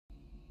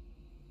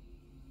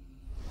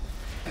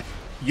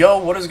Yo,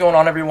 what is going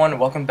on everyone?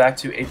 Welcome back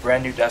to a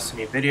brand new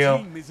Destiny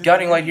video.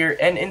 Guiding Light here,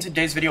 and in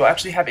today's video I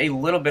actually have a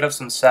little bit of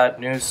some sad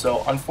news.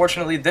 So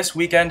unfortunately this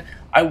weekend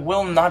I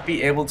will not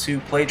be able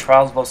to play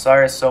Trials of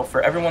Osiris. So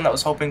for everyone that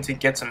was hoping to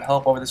get some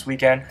help over this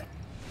weekend,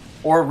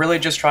 or really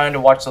just trying to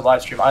watch the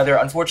live stream either,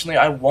 unfortunately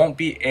I won't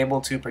be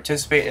able to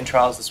participate in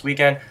Trials this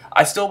weekend.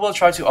 I still will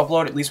try to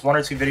upload at least 1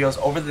 or 2 videos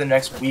over the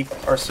next week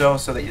or so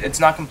that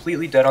it's not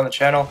completely dead on the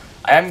channel.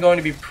 I am going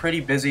to be pretty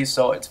busy,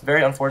 so it's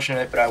very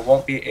unfortunate, but I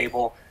won't be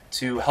able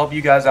to help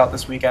you guys out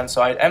this weekend,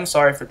 so I am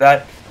sorry for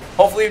that.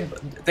 Hopefully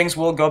things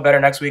will go better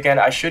next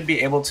weekend. I should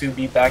be able to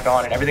be back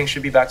on and everything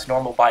should be back to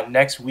normal by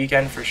next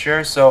weekend for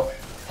sure. So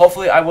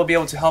hopefully I will be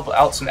able to help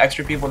out some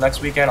extra people next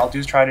weekend. I'll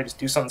try to just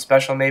do something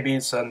special maybe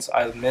since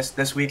I missed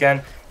this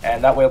weekend,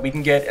 and that way we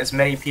can get as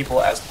many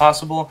people as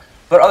possible.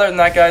 But other than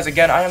that, guys,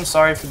 again, I am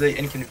sorry for the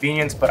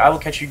inconvenience, but I will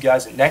catch you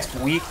guys next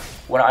week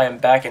when I am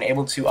back and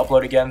able to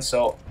upload again.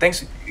 So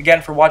thanks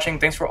again for watching.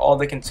 Thanks for all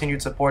the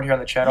continued support here on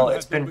the channel.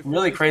 It's been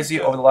really crazy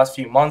over the last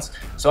few months,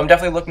 so I'm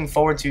definitely looking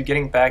forward to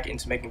getting back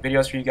into making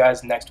videos for you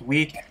guys next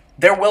week.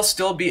 There will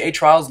still be a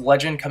Trials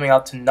Legend coming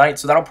out tonight,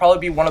 so that'll probably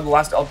be one of the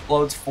last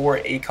uploads for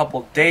a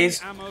couple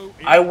days.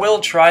 I will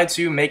try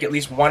to make at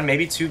least 1,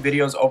 maybe 2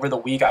 videos over the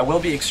week. I will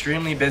be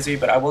extremely busy,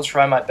 but I will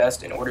try my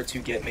best in order to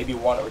get maybe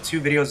 1 or 2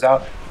 videos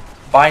out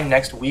by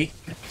next week.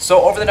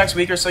 So over the next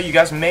week or so, you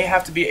guys may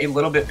have to be a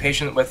little bit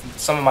patient with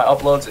some of my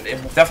uploads.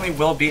 It definitely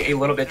will be a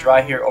little bit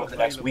dry here over the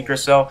next week or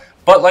so.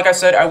 But like I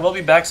said, I will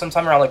be back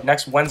sometime around like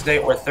next Wednesday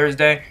or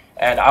Thursday,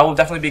 and I will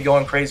definitely be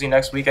going crazy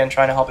next weekend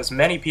trying to help as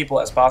many people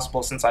as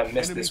possible since I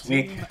missed this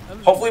week.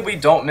 Hopefully we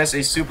don't miss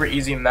a super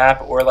easy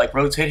map or like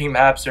rotating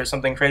maps or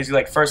something crazy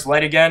like First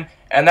Light again,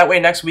 and that way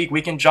next week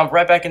we can jump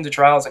right back into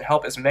Trials and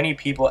help as many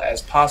people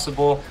as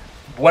possible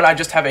when I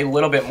just have a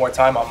little bit more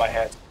time on my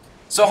hands.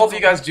 So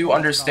hopefully you guys do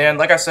understand.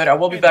 Like I said, I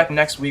will be back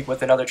next week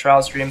with another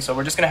trial stream, so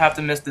we're just going to have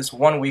to miss this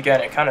one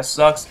weekend. It kind of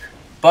sucks,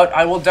 but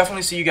I will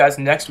definitely see you guys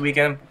next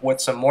weekend with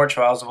some more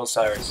Trials of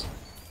Osiris.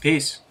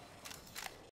 Peace.